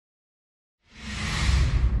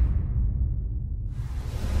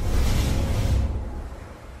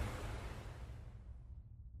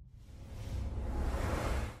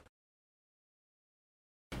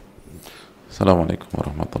Assalamualaikum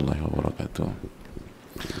warahmatullahi wabarakatuh.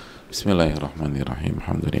 Bismillahirrahmanirrahim.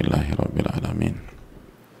 Alhamdulillahi rabbil alamin.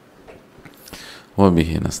 Wa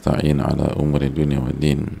bihi nasta'in ala umuri dunya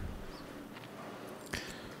waddin.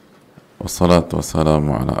 Wassalatu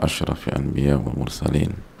wassalamu ala ashrafil anbiya wal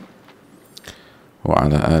mursalin wa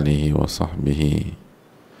ala alihi wa sahbihi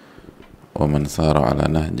wa man sara ala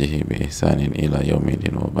nahjihi bi ihsanin ila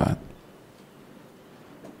yaumidin wa ba'd.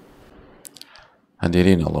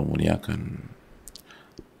 Hadirin Allah muliakan,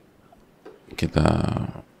 kita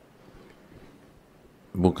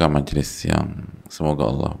buka majelis yang semoga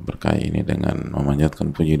Allah berkahi ini dengan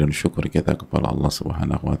memanjatkan puji dan syukur kita kepada Allah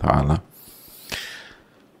Subhanahu wa ta'ala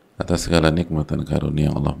atas segala nikmat dan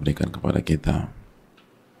karunia yang Allah berikan kepada kita.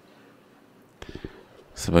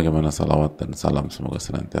 Sebagaimana salawat dan salam semoga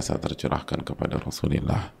senantiasa tercurahkan kepada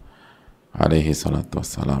Rasulullah alaihi salatu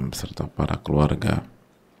wassalam beserta para keluarga,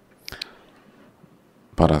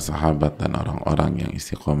 para sahabat dan orang-orang yang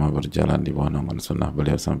istiqomah berjalan di bawah naungan sunnah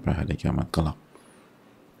beliau sampai hari kiamat kelak.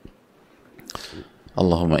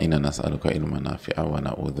 Allahumma inna nas'aluka ilman nafi'a wa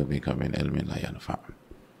na'udzubika min ilmin la yanfa'.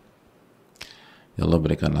 Ya Allah,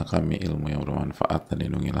 berikanlah kami ilmu yang bermanfaat dan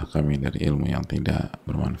lindungilah kami dari ilmu yang tidak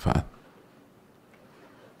bermanfaat.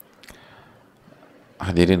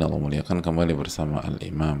 Hadirin Allah muliakan, kembali bersama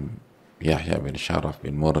Al-Imam Yahya bin Sharaf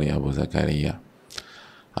bin Murri Abu Zakaria,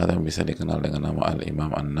 atau yang bisa dikenal dengan nama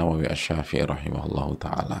Al-Imam An-Nawawi Asy-Syafi'i rahimahullahu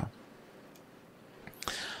ta'ala,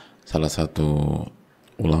 salah satu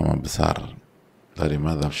ulama besar dari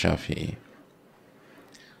mazhab Syafi'i,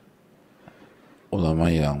 ulama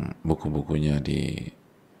yang buku-bukunya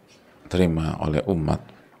diterima oleh umat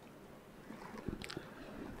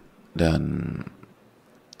dan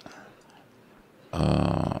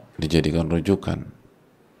dijadikan rujukan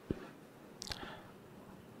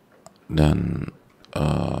dan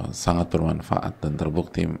sangat bermanfaat dan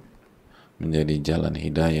terbukti menjadi jalan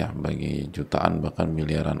hidayah bagi jutaan bahkan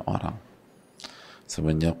miliaran orang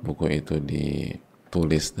semenjak buku itu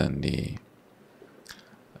ditulis dan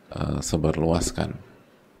disebarluaskan.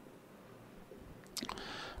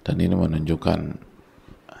 Dan ini menunjukkan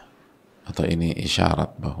atau ini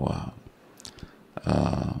isyarat bahwa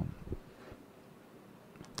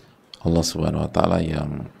Allah Subhanahu wa ta'ala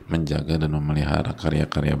yang menjaga dan memelihara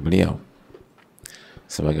karya-karya beliau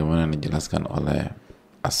sebagaimana dijelaskan oleh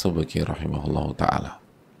As-Subki rahimahullahu ta'ala.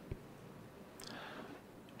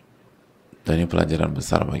 Dan ini pelajaran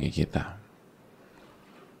besar bagi kita.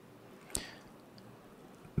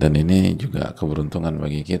 Dan ini juga keberuntungan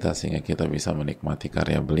bagi kita sehingga kita bisa menikmati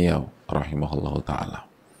karya beliau rahimahullahu ta'ala.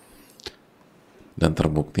 Dan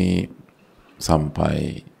terbukti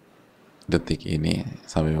sampai detik ini,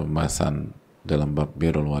 sampai pembahasan dalam bab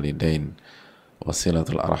birrul walidain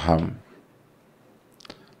wasilatul arham,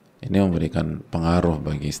 ini memberikan pengaruh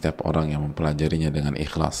bagi setiap orang yang mempelajarinya dengan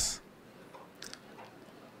ikhlas,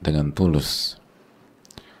 dengan tulus,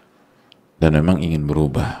 dan memang ingin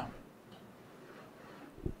berubah.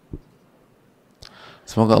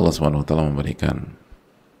 Semoga Allah Subhanahu wa ta'ala memberikan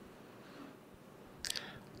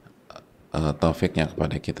taufiknya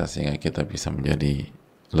kepada kita sehingga kita bisa menjadi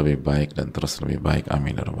lebih baik dan terus lebih baik.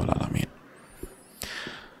 Amin ya rabbal alamin.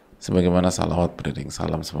 Sebagaimana salawat beriring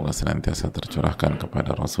salam semoga senantiasa tercurahkan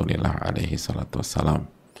kepada Rasulullah alaihi salatu wassalam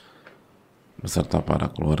beserta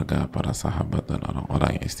para keluarga, para sahabat dan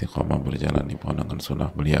orang-orang yang istiqomah berjalan di bawah naungan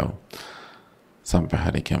sunnah beliau sampai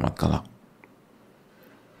hari kiamat kelak.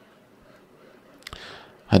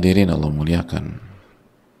 Hadirin Allah muliakan,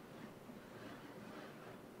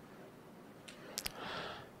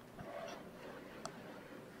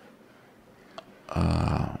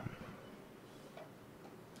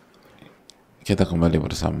 kita kembali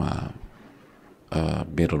bersama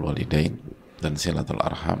birrul walidain dan silatul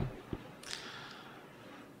arham,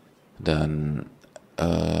 dan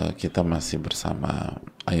kita masih bersama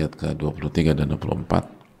ayat ke-23 dan 24,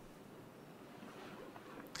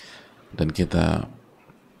 dan kita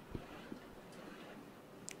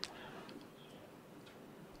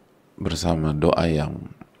bersama doa yang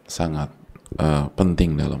sangat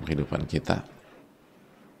penting dalam kehidupan kita,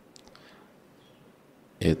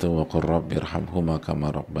 yaitu wa qur rabbi irhamhuma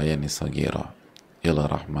kama rabbayani shaghira. Ya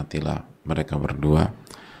Allah, rahmatilah mereka berdua,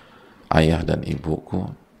 ayah dan ibuku,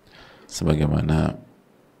 sebagaimana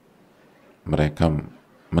mereka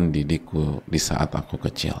mendidikku di saat aku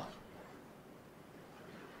kecil.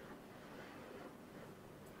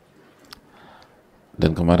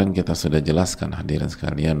 Dan kemarin kita sudah jelaskan hadirin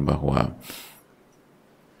sekalian bahwa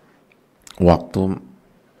waktu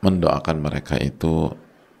mendoakan mereka itu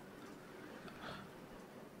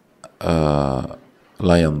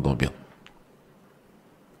la yandobil,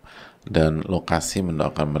 Dan lokasi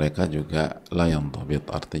mendoakan mereka juga la yang tobit,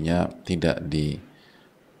 artinya tidak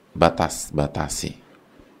dibatasi,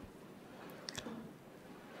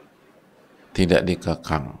 tidak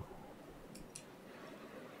dikekang,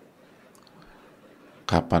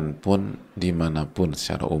 kapanpun, dimanapun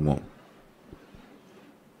secara umum,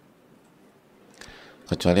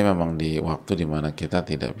 kecuali memang di waktu dimana kita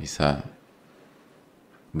tidak bisa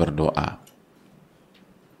berdoa.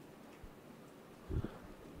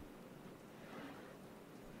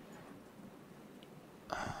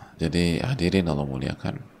 Jadi hadirin Allah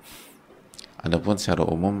muliakan, adapun secara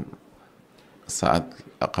umum saat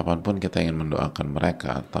kapanpun kita ingin mendoakan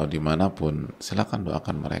mereka atau dimanapun, silakan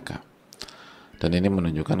doakan mereka. Dan ini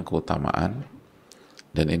menunjukkan keutamaan,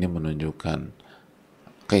 dan ini menunjukkan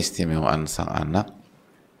keistimewaan sang anak.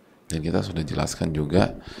 Dan kita sudah jelaskan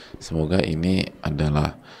juga, semoga ini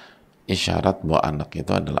adalah isyarat bahwa anak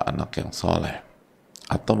itu adalah anak yang soleh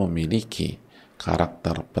atau memiliki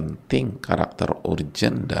karakter penting, karakter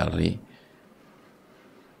urgent dari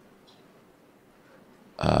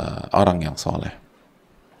orang yang soleh.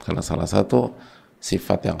 Karena salah satu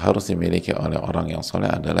sifat yang harus dimiliki oleh orang yang soleh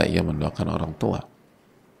adalah ia mendoakan orang tua.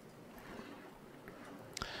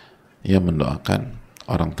 Ia mendoakan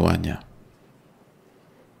orang tuanya.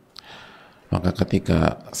 Maka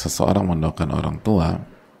ketika seseorang mendoakan orang tua,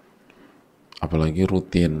 apalagi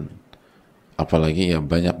rutin, apalagi ia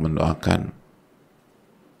banyak mendoakan,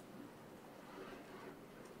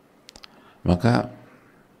 maka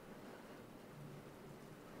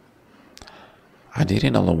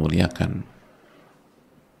hadirin Allah muliakan,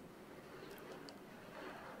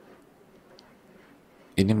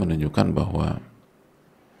 ini menunjukkan bahwa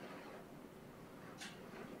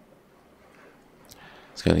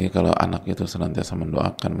sekali lagi kalau anak itu senantiasa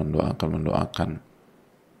mendoakan,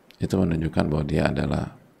 itu menunjukkan bahwa dia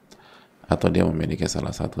adalah, atau dia memiliki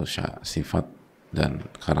salah satu sifat dan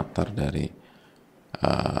karakter dari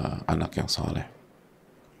anak yang soleh.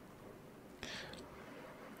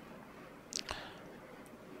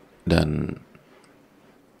 Dan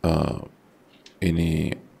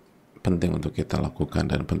ini penting untuk kita lakukan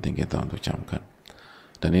dan penting kita untuk camkan.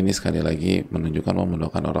 Dan ini sekali lagi menunjukkan bahwa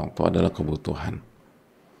mendoakan orang tua adalah kebutuhan.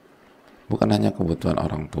 Bukan hanya kebutuhan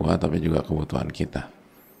orang tua, tapi juga kebutuhan kita.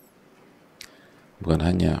 Bukan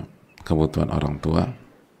hanya kebutuhan orang tua,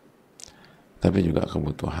 tapi juga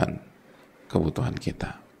kebutuhan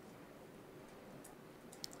kita.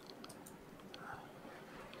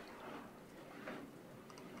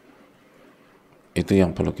 Itu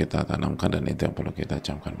yang perlu kita tanamkan dan itu yang perlu kita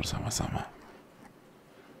camkan bersama-sama.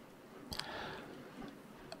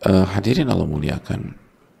 Hadirin Allah muliakan,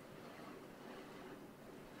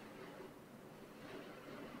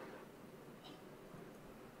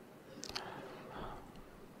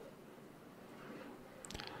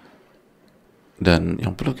 dan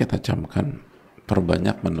yang perlu kita camkan,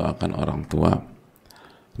 perbanyak mendoakan orang tua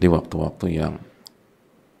di waktu-waktu yang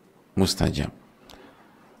mustajab,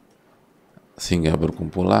 sehingga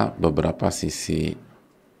berkumpullah beberapa sisi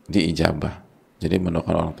diijabah. Jadi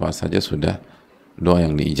mendoakan orang tua saja sudah doa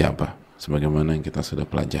yang diijabah, sebagaimana yang kita sudah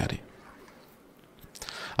pelajari.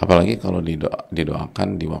 Apalagi kalau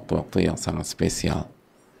didoakan di waktu-waktu yang sangat spesial,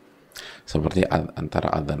 seperti antara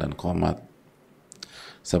adzan dan qomat,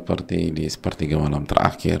 seperti di sepertiga malam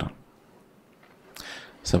terakhir,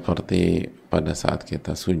 seperti pada saat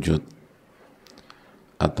kita sujud,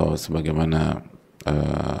 atau sebagaimana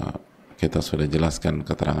kita sudah jelaskan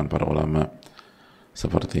keterangan para ulama,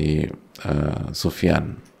 seperti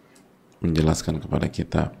Sufyan menjelaskan kepada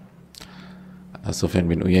kita, Sufyan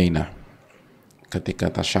bin Uyainah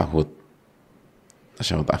ketika tasyahud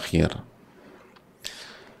akhir,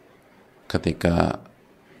 ketika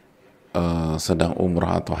sedang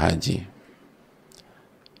umrah atau haji,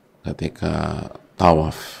 ketika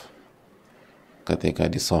tawaf, ketika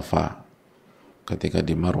di Safa, ketika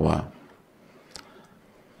di Marwah,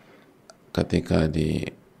 ketika di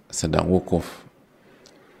sedang wukuf,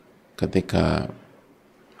 ketika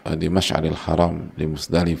di Masy'aril Haram di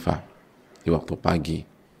Musdalifah di waktu pagi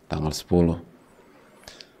tanggal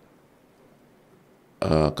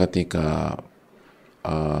 10, ketika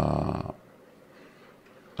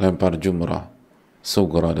lempar jumrah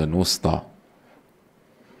sugra dan wusta,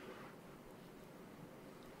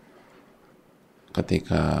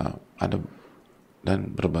 ketika ada, dan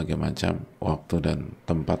berbagai macam waktu dan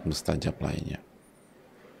tempat mustajab lainnya.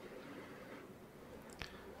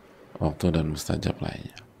 Waktu dan mustajab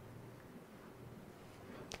lainnya.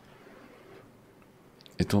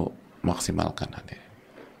 Itu maksimalkan hadir.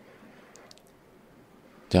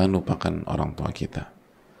 Jangan lupakan orang tua kita.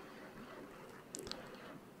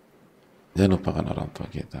 Jangan lupakan orang tua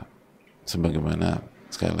kita. sebagaimana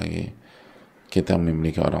sekali lagi kita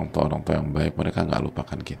memiliki orang tua yang baik, mereka nggak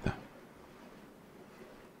lupakan kita.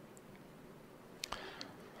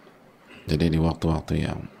 Jadi di waktu-waktu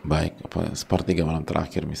yang baik, sepertiga malam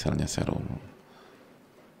terakhir misalnya secara umum,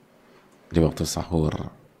 di waktu sahur,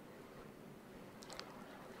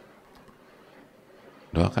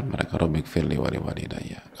 doakan mereka, Rabbi gfirli wa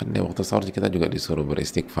liwalidayya. Kan di waktu sahur kita juga disuruh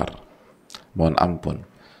beristighfar, mohon ampun.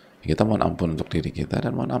 Kita mohon ampun untuk diri kita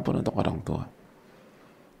dan mohon ampun untuk orang tua.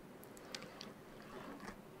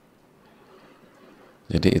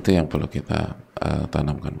 Jadi itu yang perlu kita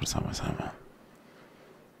tanamkan bersama-sama.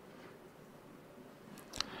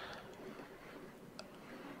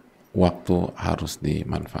 Waktu harus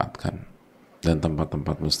dimanfaatkan dan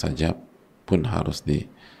tempat-tempat mustajab pun harus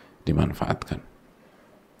dimanfaatkan.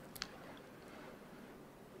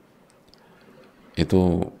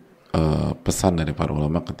 Itu pesan dari para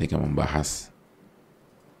ulama ketika membahas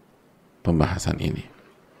pembahasan ini.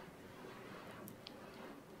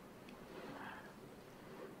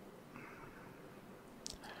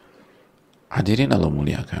 Hadirin Allah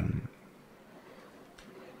muliakan.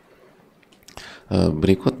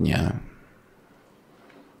 Berikutnya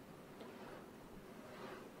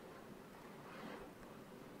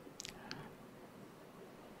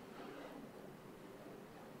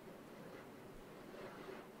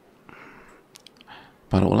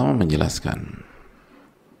para ulama menjelaskan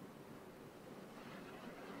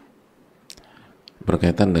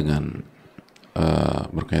berkaitan dengan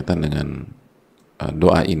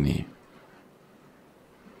doa ini.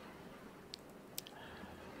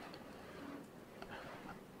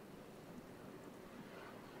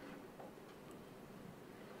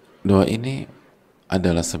 Doa ini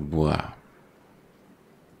adalah sebuah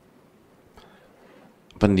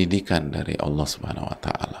pendidikan dari Allah Subhanahu wa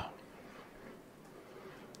Ta'ala.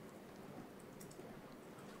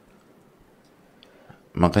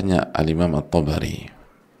 Makanya Al-Imam At-Tabari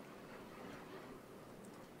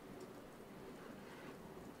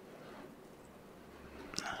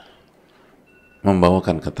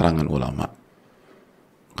membawakan keterangan ulama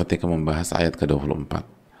ketika membahas ayat ke-24.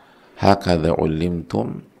 Hakadha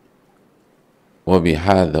ulimtum wa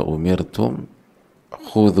bihadha umirtum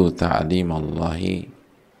khudhu ta'limallahi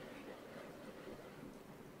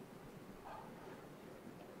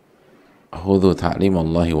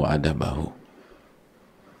wa adabahu.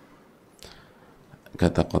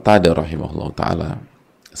 Kata Qatada rahimahullah ta'ala,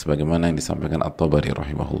 sebagaimana yang disampaikan At-Tabari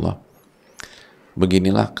rahimahullah,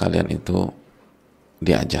 beginilah kalian itu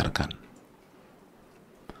diajarkan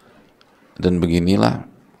dan beginilah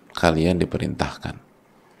kalian diperintahkan.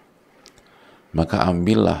 Maka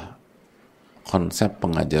ambillah konsep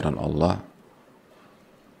pengajaran Allah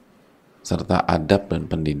serta adab dan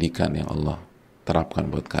pendidikan yang Allah terapkan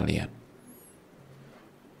buat kalian.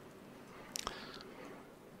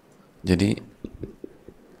 Jadi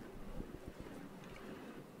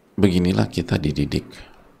beginilah kita dididik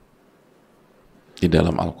di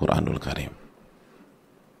dalam Al-Quranul Karim.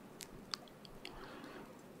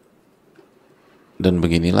 Dan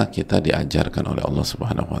beginilah kita diajarkan oleh Allah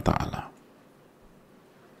Subhanahu wa Ta'ala.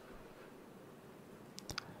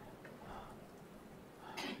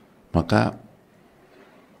 Maka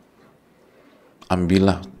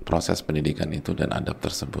ambillah proses pendidikan itu dan adab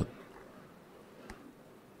tersebut.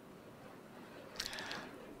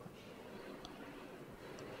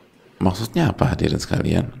 Maksudnya apa, hadirin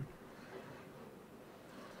sekalian?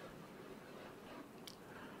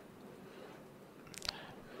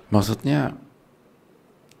 Maksudnya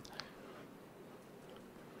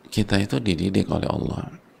kita itu dididik oleh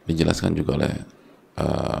Allah, dijelaskan juga oleh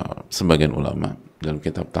sebagian ulama dalam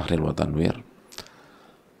kitab Tahrir wa Tanwir.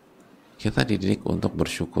 Kita dididik untuk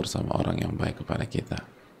bersyukur sama orang yang baik kepada kita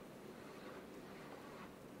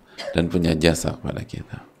dan punya jasa kepada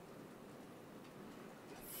kita.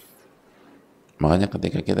 Makanya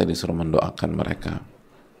ketika kita disuruh mendoakan mereka,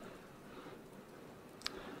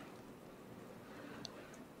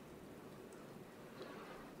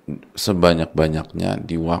 sebanyak-banyaknya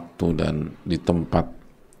di waktu dan di tempat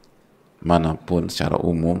manapun secara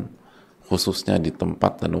umum, khususnya di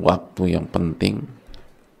tempat dan waktu yang penting,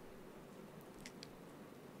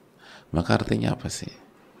 maka artinya apa sih?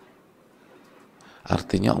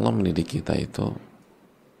 Artinya Allah mendidik kita itu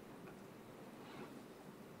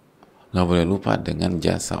nggak boleh lupa dengan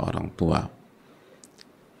jasa orang tua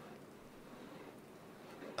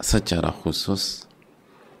secara khusus,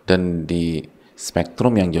 dan di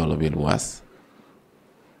spektrum yang jauh lebih luas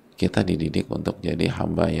kita dididik untuk jadi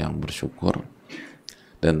hamba yang bersyukur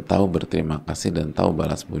dan tahu berterima kasih dan tahu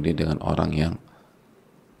balas budi dengan orang yang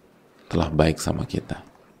telah baik sama kita.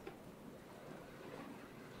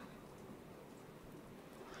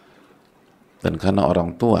 Dan karena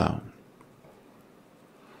orang tua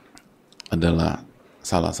adalah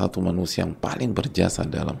salah satu manusia yang paling berjasa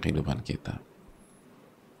dalam kehidupan kita,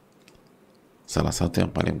 salah satu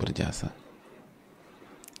yang paling berjasa.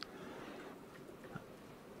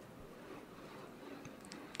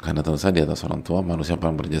 Karena tentu saja di atas orang tua manusia yang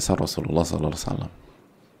paling berjasa Rasulullah SAW.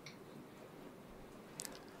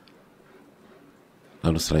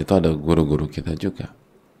 Lalu setelah itu ada guru-guru kita juga.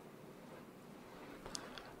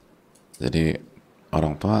 Jadi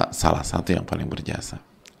orang tua salah satu yang paling berjasa.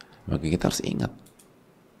 Maka kita harus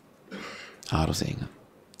ingat.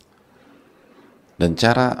 Dan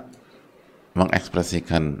cara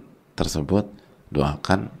mengekspresikan tersebut,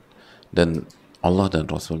 doakan, dan Allah dan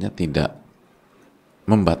Rasulnya tidak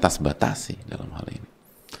membatas-batasi dalam hal ini.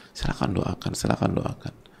 Silakan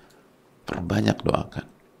doakan, perbanyak doakan.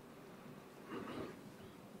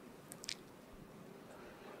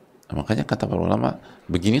 Nah, makanya kata para ulama,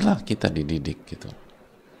 beginilah kita dididik gitu,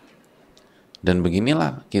 dan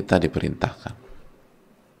beginilah kita diperintahkan.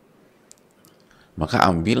 Maka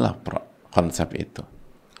ambillah konsep itu,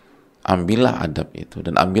 ambillah adab itu,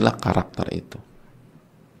 dan ambillah karakter itu.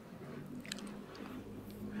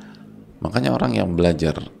 Makanya orang yang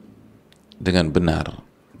belajar dengan benar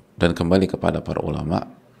dan kembali kepada para ulama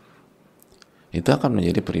itu akan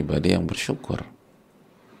menjadi pribadi yang bersyukur,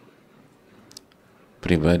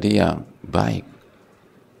 pribadi yang baik,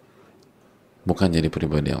 bukan jadi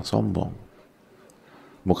pribadi yang sombong,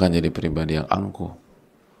 bukan jadi pribadi yang angkuh,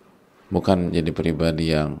 bukan jadi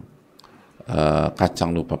pribadi yang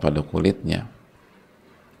kacang lupa pada kulitnya,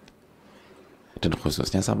 dan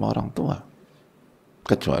khususnya sama orang tua,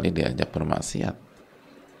 kecuali diajak bermaksiat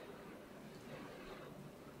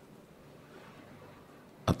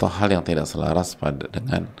atau hal yang tidak selaras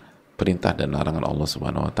dengan perintah dan larangan Allah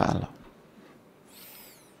Subhanahu wa Ta'ala.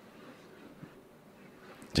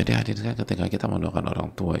 Jadi hadirin, ketika kita mendoakan orang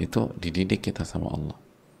tua itu dididik kita sama Allah.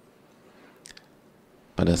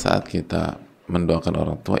 Pada saat kita mendoakan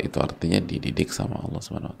orang tua itu artinya dididik sama Allah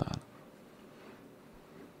Subhanahu wa Ta'ala.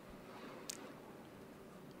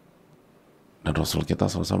 Dan Rasul kita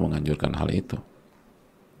selalu menganjurkan hal itu.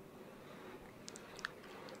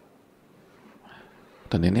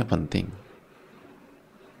 Dan ini penting.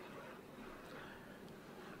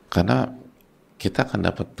 Karena kita akan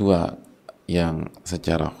dapat dua yang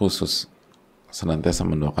secara khusus senantiasa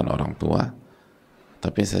mendoakan orang tua,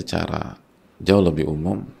 tapi secara jauh lebih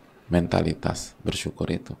umum mentalitas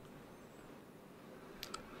bersyukur itu.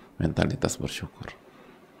 Mentalitas bersyukur.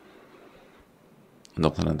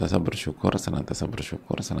 Untuk senantiasa bersyukur, senantiasa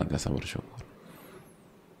bersyukur, senantiasa bersyukur.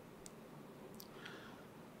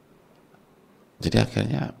 Jadi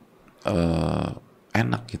akhirnya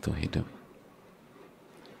enak gitu hidup.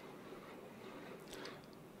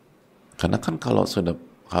 Karena kan kalau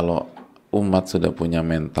umat sudah punya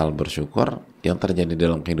mental bersyukur, yang terjadi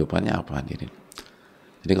dalam kehidupannya apa, hadirin?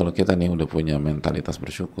 Jadi kalau kita nih udah punya mentalitas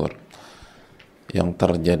bersyukur, yang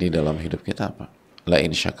terjadi dalam hidup kita apa? La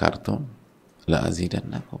in syakartum la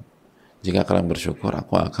azidannakum. Jika kalian bersyukur,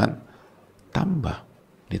 aku akan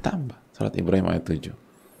ditambah. Surat Ibrahim ayat 7.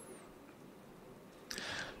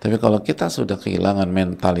 Tapi kalau kita sudah kehilangan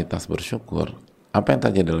mentalitas bersyukur, apa yang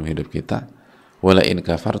terjadi dalam hidup kita? Wala in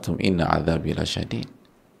kafartum inna adzabi lasyadid.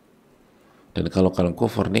 Dan kalau kalian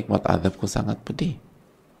kufur, nikmat azabku sangat pedih.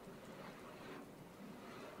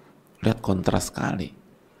 Lihat kontras sekali.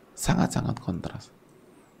 Sangat-sangat kontras.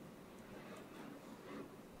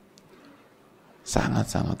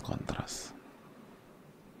 Sangat-sangat kontras.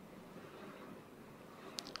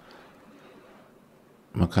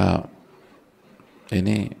 Maka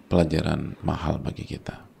ini pelajaran mahal bagi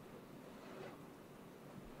kita.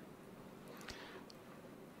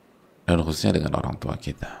 Dan khususnya dengan orang tua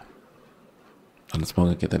kita. Dan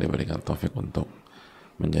semoga kita diberikan taufik untuk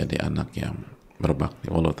menjadi anak yang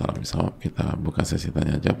berbakti. Wallahu ta'ala bishawab. Kita buka sesi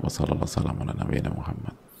tanya jawab. Wassalamualaikum warahmatullahi wabarakatuh.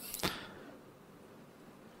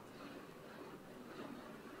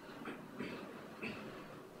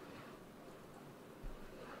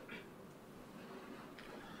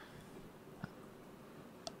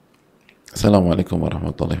 Assalamualaikum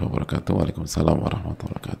warahmatullahi wabarakatuh. Waalaikumsalam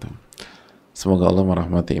warahmatullahi wabarakatuh. Semoga Allah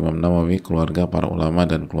merahmati Imam Nawawi, keluarga, para ulama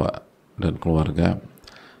dan keluarga,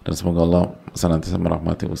 dan semoga Allah senantiasa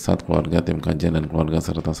merahmati Ustadz, keluarga, tim kajian dan keluarga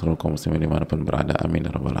serta seluruh kaum muslimin dimanapun berada. Amin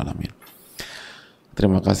ya rabbal alamin.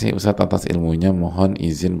 Terima kasih Ustadz atas ilmunya. Mohon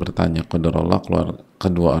izin bertanya, qadarullah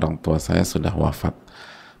kedua orang tua saya sudah wafat.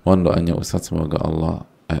 Mohon doanya Ustadz,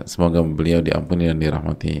 semoga beliau diampuni dan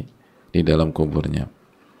dirahmati di dalam kuburnya.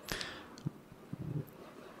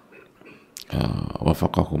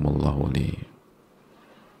 Wafaqahumullahu li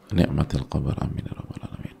ni'matil qabr. Amin ya rabbal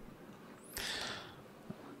alamin.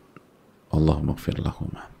 Allahumma ighfir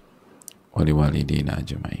lahuma wa liwalidina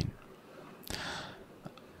ajma'in.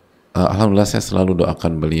 Alhamdulillah saya selalu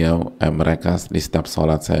doakan mereka di setiap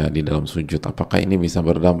sholat saya di dalam sujud. Apakah ini bisa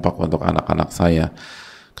berdampak untuk anak-anak saya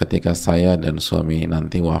ketika saya dan suami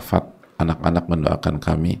nanti wafat? Anak-anak mendoakan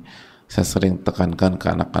kami. Saya sering tekankan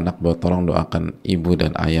ke anak-anak bahwa tolong doakan ibu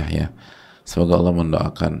dan ayah ya. Semoga Allah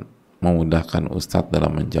memudahkan Ustadz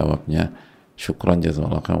dalam menjawabnya. Syukran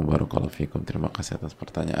jazakallahu khairan barakallahu fikum. Terima kasih atas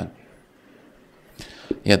pertanyaan.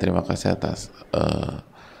 Ya, terima kasih atas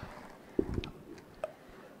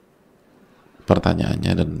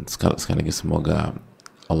pertanyaannya, dan sekali lagi semoga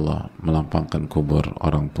Allah melapangkan kubur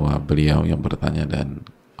orang tua beliau yang bertanya dan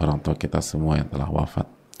orang tua kita semua yang telah wafat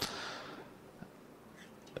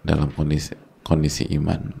dalam kondisi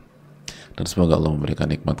iman, dan semoga Allah memberikan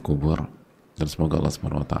nikmat kubur, dan semoga Allah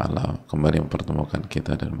Subhanahu wa taala kembali mempertemukan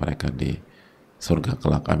kita dan mereka di surga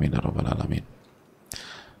kelak, amin ya rabbal alamin.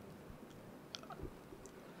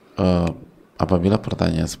 Apabila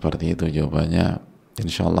pertanyaan seperti itu, jawabannya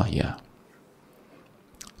insyaallah ya.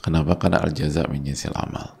 Kenapa? Karena al-jaza min jinsil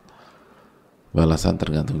amal. Balasan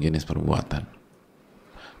tergantung jenis perbuatan.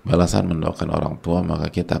 Balasan mendoakan orang tua, maka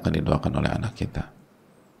kita akan didoakan oleh anak kita.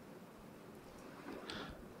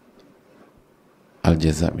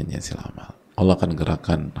 Al-jaza min jinsil amal. Allah akan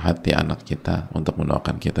gerakan hati anak kita untuk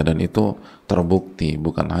mendoakan kita, dan itu terbukti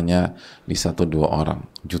bukan hanya di 1-2 orang,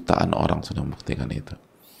 jutaan orang sudah membuktikan itu.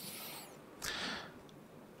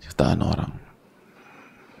 Jutaan orang.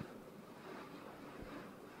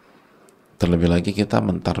 Terlebih lagi kita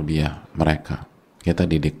mentarbiyah mereka, kita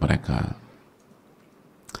didik mereka,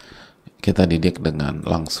 kita didik dengan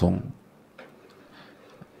langsung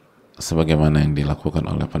sebagaimana yang dilakukan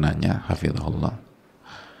oleh penanya, hafizahullah,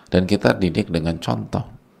 dan kita didik dengan contoh.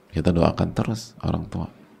 Kita doakan terus orang tua.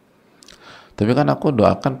 Tapi kan aku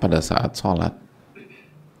doakan pada saat sholat,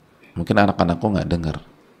 mungkin anak-anakku nggak dengar.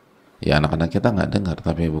 Ya, anak-anak kita nggak dengar,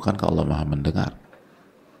 tapi bukankah Allah Maha mendengar?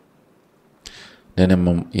 Dan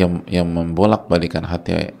yang membolak-balikan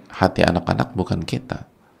hati anak-anak bukan kita,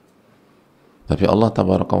 tapi Allah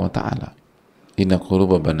tabaraka wa ta'ala. Inna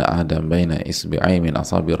quluba bani adam baina isbi'ai min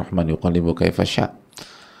asabi rahman yuqallibu kaifa sya'.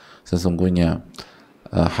 Sesungguhnya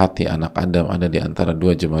hati anak Adam ada di antara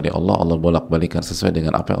 2 jemari Allah. Allah bolak-balikan sesuai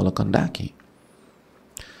dengan apa yang Allah kehendaki.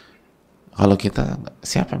 Kalau kita,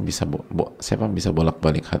 siapa yang bisa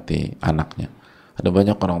bolak-balik hati anaknya? Ada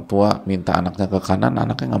banyak orang tua minta anaknya ke kanan,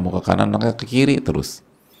 anaknya nggak mau ke kanan, anaknya ke kiri terus.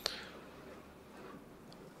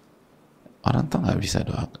 Orang tua nggak bisa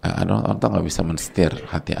orang tua nggak bisa mensetir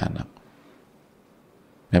hati anak.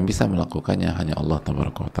 Yang bisa melakukannya hanya Allah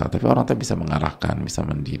tabaraka wa ta'ala. Tapi orang tua bisa mengarahkan, bisa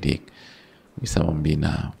mendidik, bisa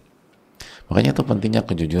membina. Makanya itu pentingnya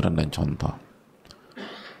kejujuran dan contoh.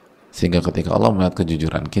 Sehingga ketika Allah melihat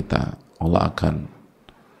kejujuran kita, Allah akan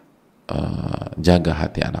jaga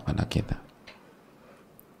hati anak-anak kita.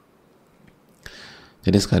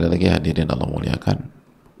 Jadi sekali lagi hadirin Allah muliakan,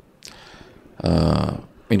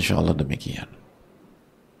 insya Allah demikian.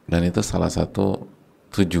 Dan itu salah satu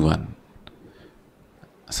tujuan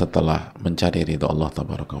setelah mencari ridho Allah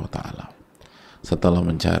tabaraka wa ta'ala, setelah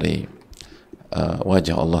mencari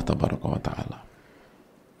wajah Allah tabaraka wa ta'ala.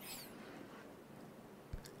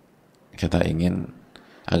 Kita ingin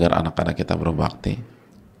agar anak-anak kita berbakti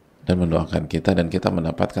dan mendoakan kita, dan kita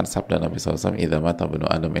mendapatkan sabda Nabi SAW, idza mata ibnu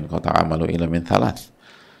adam in qata'a amalu illa min thalath.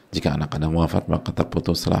 Jika anak Adam wafat, maka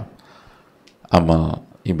terputuslah amal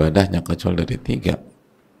ibadahnya kecuali dari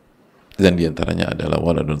 3, dan diantaranya adalah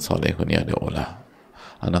waladun salihun yad'ulah,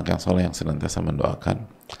 anak yang soleh yang senantiasa mendoakan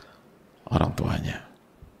orang tuanya.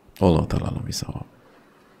 Allah ta'ala alam bisawab.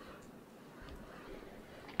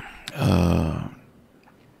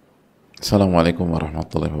 Assalamualaikum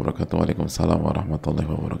warahmatullahi wabarakatuh. Waalaikumsalam warahmatullahi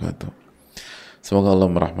wabarakatuh. Semoga Allah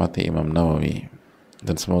merahmati Imam Nawawi,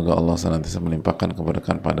 dan semoga Allah senantiasa melimpahkan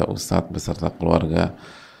keberkahan pada Ustadz beserta keluarga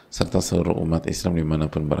serta seluruh umat Islam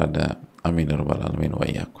dimanapun berada. Amin ya rabbal alamin wa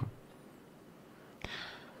iyyakum.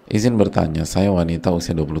 Izin bertanya, saya wanita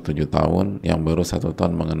usia 27 tahun yang baru 1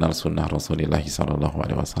 tahun mengenal sunnah Rasulullah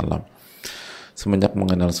SAW. Semenjak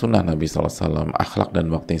mengenal sunnah Nabi SAW, akhlak dan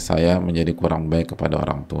bakti saya menjadi kurang baik kepada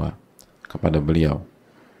orang tua, kepada beliau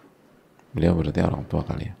berarti orang tua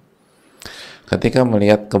kali ya. Ketika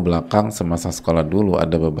melihat ke belakang semasa sekolah dulu,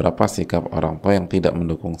 ada beberapa sikap orang tua yang tidak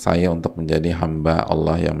mendukung saya untuk menjadi hamba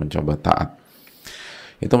Allah yang mencoba taat.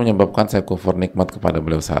 Itu menyebabkan saya kufur nikmat kepada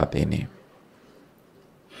beliau saat ini.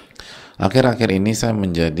 Akhir-akhir ini saya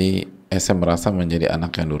merasa menjadi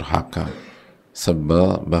anak yang durhaka,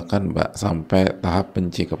 sebel, bahkan sampai tahap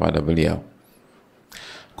benci kepada beliau.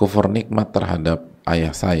 Kufur nikmat terhadap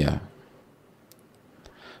ayah saya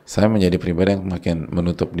Saya menjadi pribadi yang makin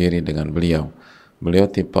menutup diri dengan beliau.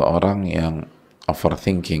 Beliau tipe orang yang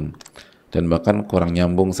overthinking dan bahkan kurang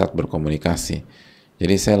nyambung saat berkomunikasi.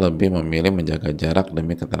 Jadi saya lebih memilih menjaga jarak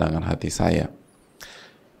demi ketenangan hati saya.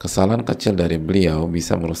 Kesalahan kecil dari beliau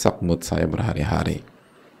bisa merusak mood saya berhari-hari.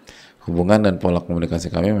 Hubungan dan pola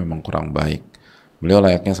komunikasi kami memang kurang baik. Beliau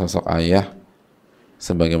layaknya sosok ayah,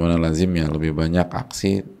 sebagaimana lazimnya lebih banyak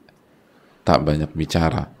aksi, tak banyak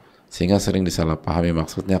bicara, sehingga sering disalahpahami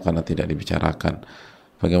maksudnya karena tidak dibicarakan.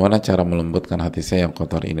 Bagaimana cara melembutkan hati saya yang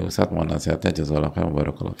kotor ini, Ustadz? Mohon nasihatnya. Jazakallahu khairan wa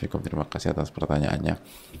barakallahu fikum. Terima kasih atas pertanyaannya.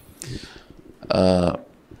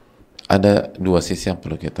 Ada dua sisi yang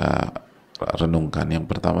perlu kita renungkan. Yang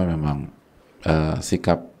pertama memang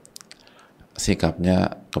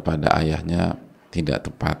sikapnya kepada ayahnya tidak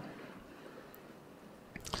tepat.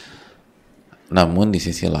 Namun di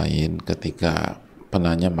sisi lain, ketika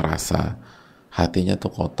penanya merasa hatinya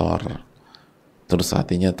tuh kotor, terus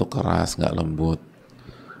hatinya tuh keras, nggak lembut,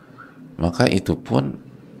 maka itu pun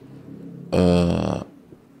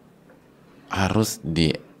harus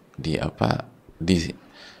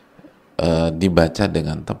dibaca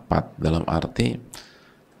dengan tepat, dalam arti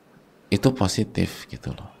itu positif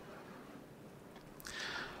gitu loh.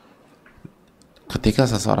 Ketika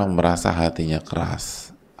seseorang merasa hatinya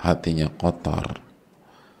keras, hatinya kotor,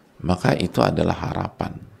 maka itu adalah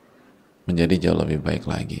harapan menjadi jauh lebih baik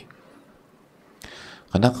lagi.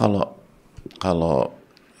 Karena kalau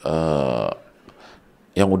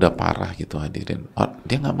yang udah parah gitu hadirin,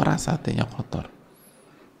 dia nggak merasa hatinya kotor,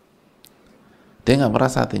 dia nggak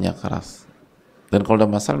merasa hatinya keras, dan kalau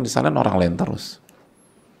udah masalah disalahin orang lain terus.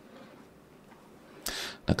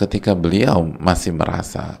 Nah, ketika beliau masih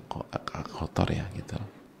merasa kok kotor ya gitu,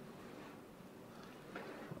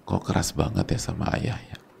 kok keras banget ya sama ayah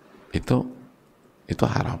ya, itu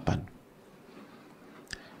harapan,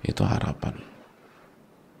 itu harapan,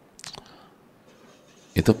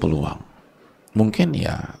 itu peluang. Mungkin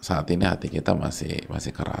ya saat ini hati kita masih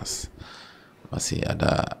keras, masih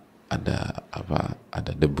ada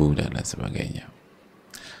debu dan lain sebagainya.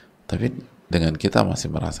 Tapi dengan kita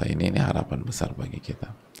masih merasa ini harapan besar bagi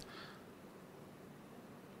kita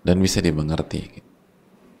dan bisa dimengerti,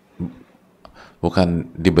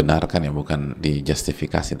 bukan dibenarkan ya, bukan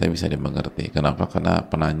dijustifikasi, tapi bisa dimengerti. Kenapa? Karena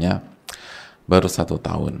penanya baru 1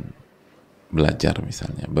 tahun belajar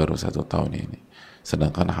misalnya, baru 1 tahun ini,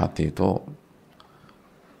 sedangkan hati itu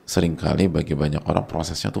seringkali bagi banyak orang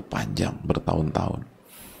prosesnya tuh panjang, bertahun-tahun,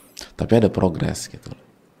 tapi ada progres gitu.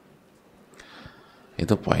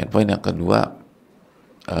 Itu poin yang kedua.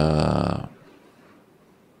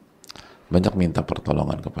 Banyak minta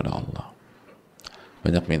pertolongan kepada Allah,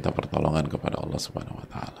 banyak minta pertolongan kepada Allah Subhanahu wa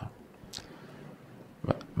ta'ala.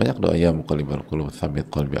 Banyak doa, ya muqallibal qulub tsabbit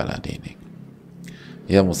qalbi ala dinik,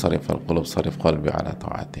 ya musarrifal qulub sarrif qalbi ala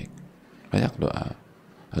ta'atik. Banyak doa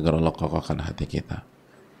agar Allah kokohkan hati kita.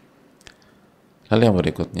 Lalu yang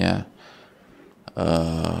berikutnya,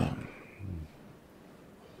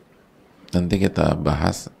 nanti kita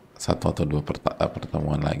bahas 1 atau 2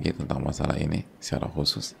 pertemuan lagi tentang masalah ini secara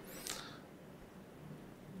khusus.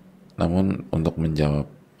 Namun untuk menjawab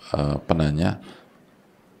penanya,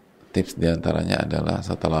 tips diantaranya adalah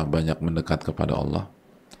setelah banyak mendekat kepada Allah,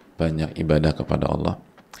 banyak ibadah kepada Allah,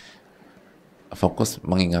 fokus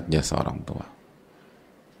mengingat jasa orang tua.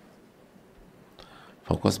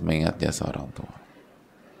 Fokus mengingat jasa orang tua.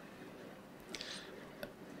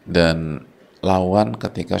 Dan lawan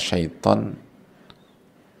ketika syaitan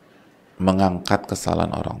mengangkat kesalahan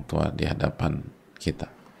orang tua di hadapan kita,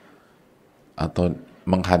 atau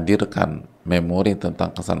menghadirkan memori tentang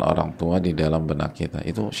kesalahan orang tua di dalam benak kita,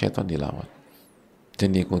 itu syaitan dilawan dan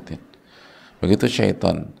diikutin. Begitu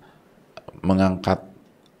syaitan mengangkat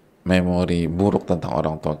memori buruk tentang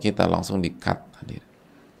orang tua kita, langsung di-cut,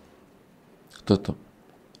 tutup.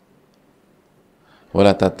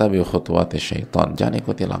 Wala tattabi'u khutuwati syaitan, jangan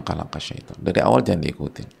ikuti langkah-langkah syaitan, dari awal jangan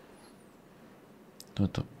diikutin,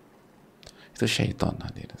 tutup. Itu syaitan,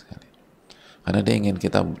 hadirin sekalian, karena dia ingin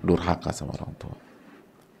kita durhaka sama orang tua.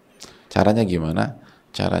 Caranya gimana?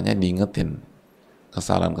 Caranya diingetin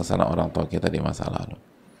kesalahan-kesalahan orang tua kita di masa lalu,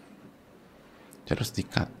 terus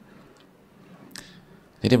di-cut.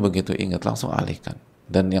 Jadi begitu ingat langsung alihkan,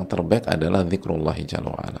 dan yang terbaik adalah dzikrullahi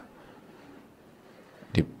jalla wa'ala,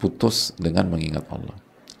 diputus dengan mengingat Allah.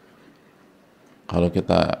 Kalau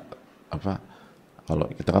kita kalau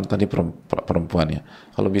kita kan tadi perempuan ya,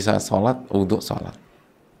 kalau bisa sholat, wudhu sholat,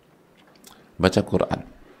 baca Quran,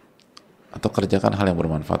 atau kerjakan hal yang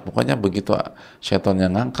bermanfaat. Pokoknya begitu syaitan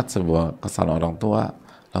yang ngangkat sebuah kesalahan orang tua,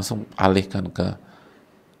 langsung alihkan ke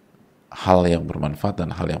hal yang bermanfaat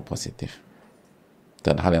dan hal yang positif.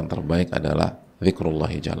 Dan hal yang terbaik adalah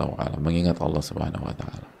Dzikrullahi jalla wa ala, mengingat Allah Subhanahu wa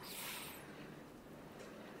taala.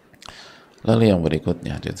 Lalu yang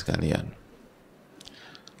berikutnya, hadirin sekalian,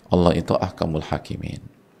 Allah itu ahkamul hakimin.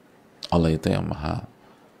 Allah itu yang maha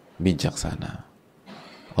bijaksana.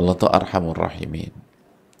 Allah itu arhamur rahimin.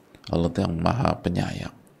 Allah itu yang maha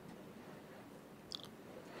penyayang.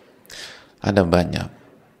 Ada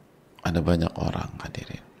banyak orang,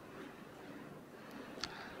 hadirin,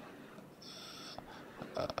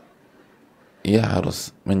 dia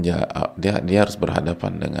harus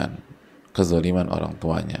berhadapan dengan kezaliman orang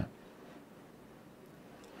tuanya,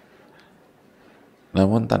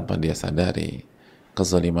 namun tanpa dia sadari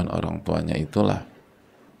kezaliman orang tuanya itulah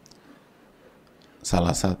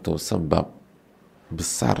salah satu sebab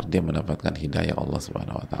besar dia mendapatkan hidayah Allah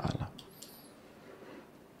Subhanahu wa taala.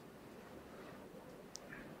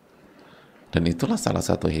 Dan itulah salah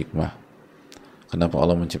satu hikmah kenapa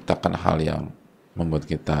Allah menciptakan hal yang membuat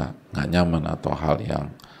kita nggak nyaman atau hal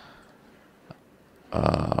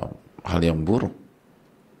yang buruk.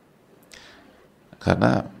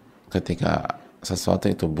 Karena ketika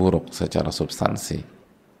sesuatu itu buruk secara substansi,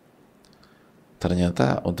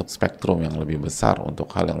 ternyata untuk spektrum yang lebih besar,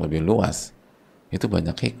 untuk hal yang lebih luas, itu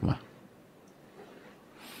banyak hikmah.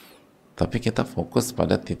 Tapi kita fokus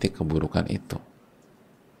pada titik keburukan itu,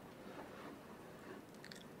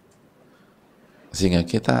 sehingga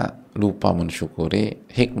kita lupa mensyukuri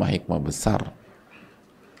hikmah-hikmah besar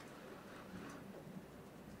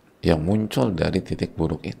yang muncul dari titik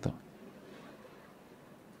buruk itu.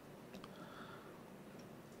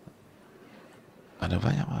 Ada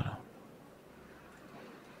banyak orang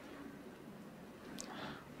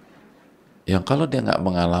yang kalau dia nggak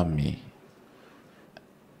mengalami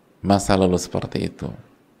masa lalu seperti itu,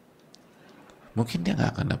 mungkin dia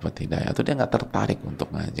nggak akan dapat hidayah, atau dia nggak tertarik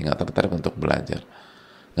untuk ngaji, nggak tertarik untuk belajar,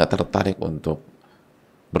 nggak tertarik untuk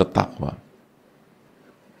bertakwa.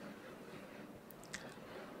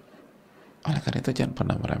 Oleh karena itu jangan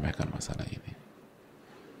pernah meremehkan masalah ini.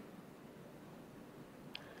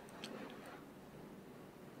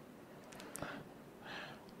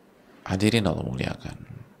 Hadirin Allah muliakan.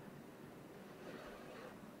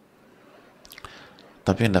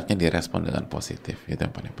 Tapi hendaknya direspon dengan positif, itu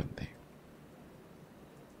yang paling penting.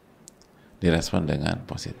 Direspon dengan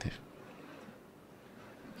positif.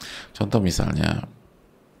 Contoh misalnya,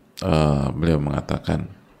 beliau mengatakan,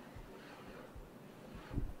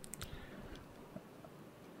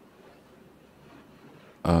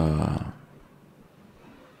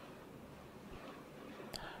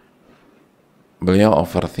 beliau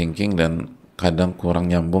overthinking dan kadang kurang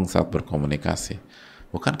nyambung saat berkomunikasi.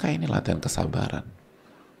 Bukankah ini latihan kesabaran?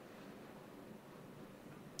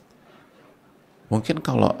 Mungkin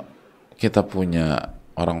kalau kita punya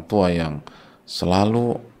orang tua yang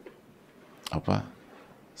selalu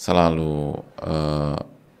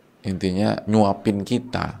intinya nyuapin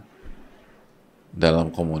kita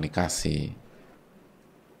dalam komunikasi,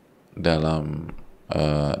 dalam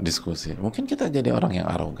diskusi, mungkin kita jadi orang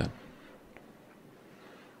yang arogan.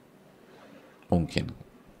 Mungkin.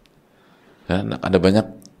 Dan ada banyak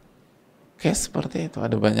case seperti itu.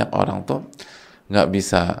 Ada banyak orang tuh nggak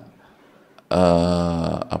bisa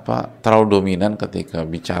terlalu dominan ketika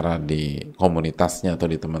bicara di komunitasnya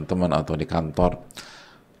atau di teman-teman atau di kantor,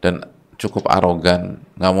 dan cukup arogan,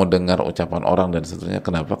 nggak mau dengar ucapan orang dan seterusnya.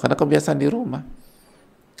 Kenapa? Karena kebiasaan di rumah.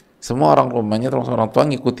 Semua orang rumahnya, termasuk orang tua,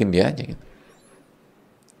 ngikutin dia aja gitu,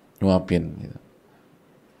 nyuapin gitu.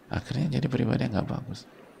 Akhirnya jadi pribadi yang nggak bagus.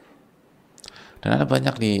 Dan ada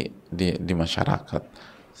banyak di masyarakat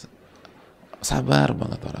sabar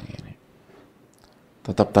banget orang ini,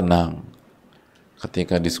 tetap tenang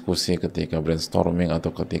ketika diskusi, ketika brainstorming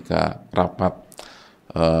atau ketika rapat,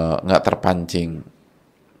 nggak terpancing,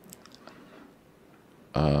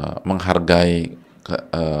 menghargai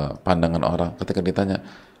pandangan orang. Ketika ditanya,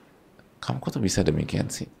 kamu kok tuh bisa demikian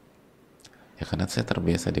sih? Ya karena saya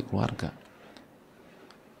terbiasa di keluarga.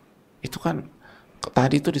 Itu kan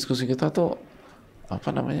tadi tuh diskusi kita tuh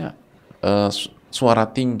suara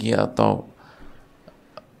tinggi atau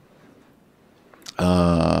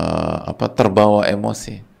terbawa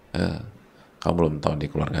emosi. Kamu belum tahu, di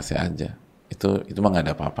keluarga saya aja itu mah nggak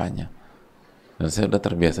ada apa-apanya, dan saya udah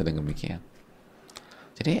terbiasa dengan demikian.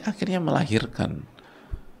 Jadi akhirnya melahirkan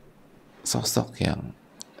sosok yang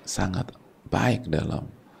sangat baik dalam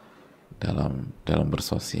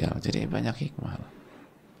bersosial. Jadi banyak hikmah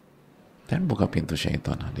dan buka pintu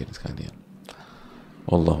syaitan, hadirin sekalian.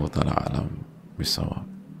 Wallahu ta'ala alam bisawab.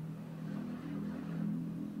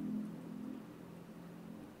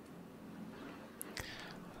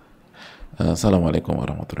 Assalamualaikum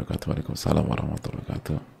warahmatullahi wabarakatuh. Waalaikumsalam warahmatullahi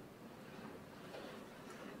wabarakatuh.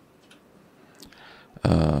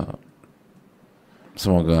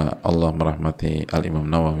 Semoga Allah merahmati Al-Imam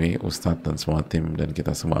Nawawi, Ustadz dan semua tim dan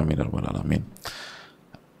kita semua, amin ya rabbal alamin.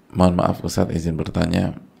 Mohon maaf Ustadz, izin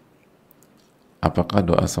bertanya, apakah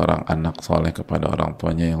doa seorang anak soleh kepada orang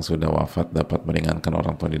tuanya yang sudah wafat dapat meringankan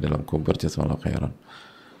orang tua di dalam kubur? Jazakallahu khairan.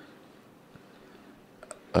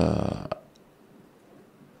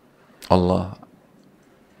 Allah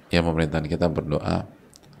yang memerintahkan kita berdoa,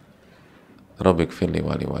 Rabbik firli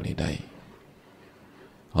wali walidai.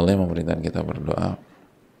 Allah yang memerintahkan kita berdoa,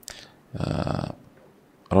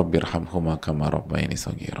 Rabbirhamhuma kama rabbayani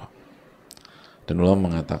shaghira. Dan Allah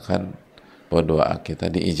mengatakan bahwa doa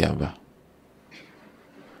kita diijabah.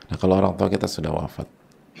 Nah, kalau orang tua kita sudah wafat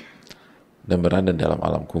dan berada dalam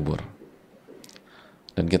alam kubur,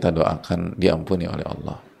 dan kita doakan diampuni oleh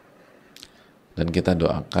Allah, dan kita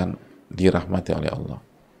doakan dirahmati oleh Allah,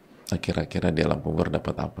 nah kira-kira di alam kubur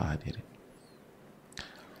dapat apa hadirin?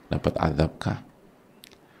 Dapat azabkah?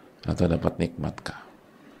 Atau dapat nikmatkah?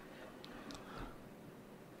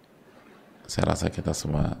 Saya rasa kita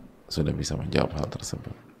semua sudah bisa menjawab hal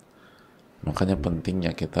tersebut. Makanya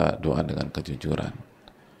pentingnya kita doa dengan kejujuran,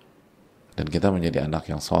 dan kita menjadi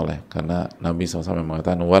anak yang soleh, karena Nabi SAW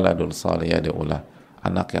mengatakan waladul salih yad'ulah,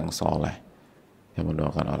 anak yang soleh yang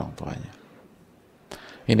mendoakan orang tuanya.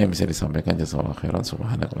 Ini yang bisa disampaikan. Jazakallahu khairan.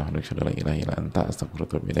 Subhanakallahumma wa bihamdika, asyhadu an la ilaha illa anta,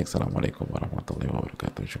 astaghfiruka wa atubu ilaik. Assalamualaikum warahmatullahi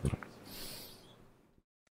wabarakatuh. Syukran.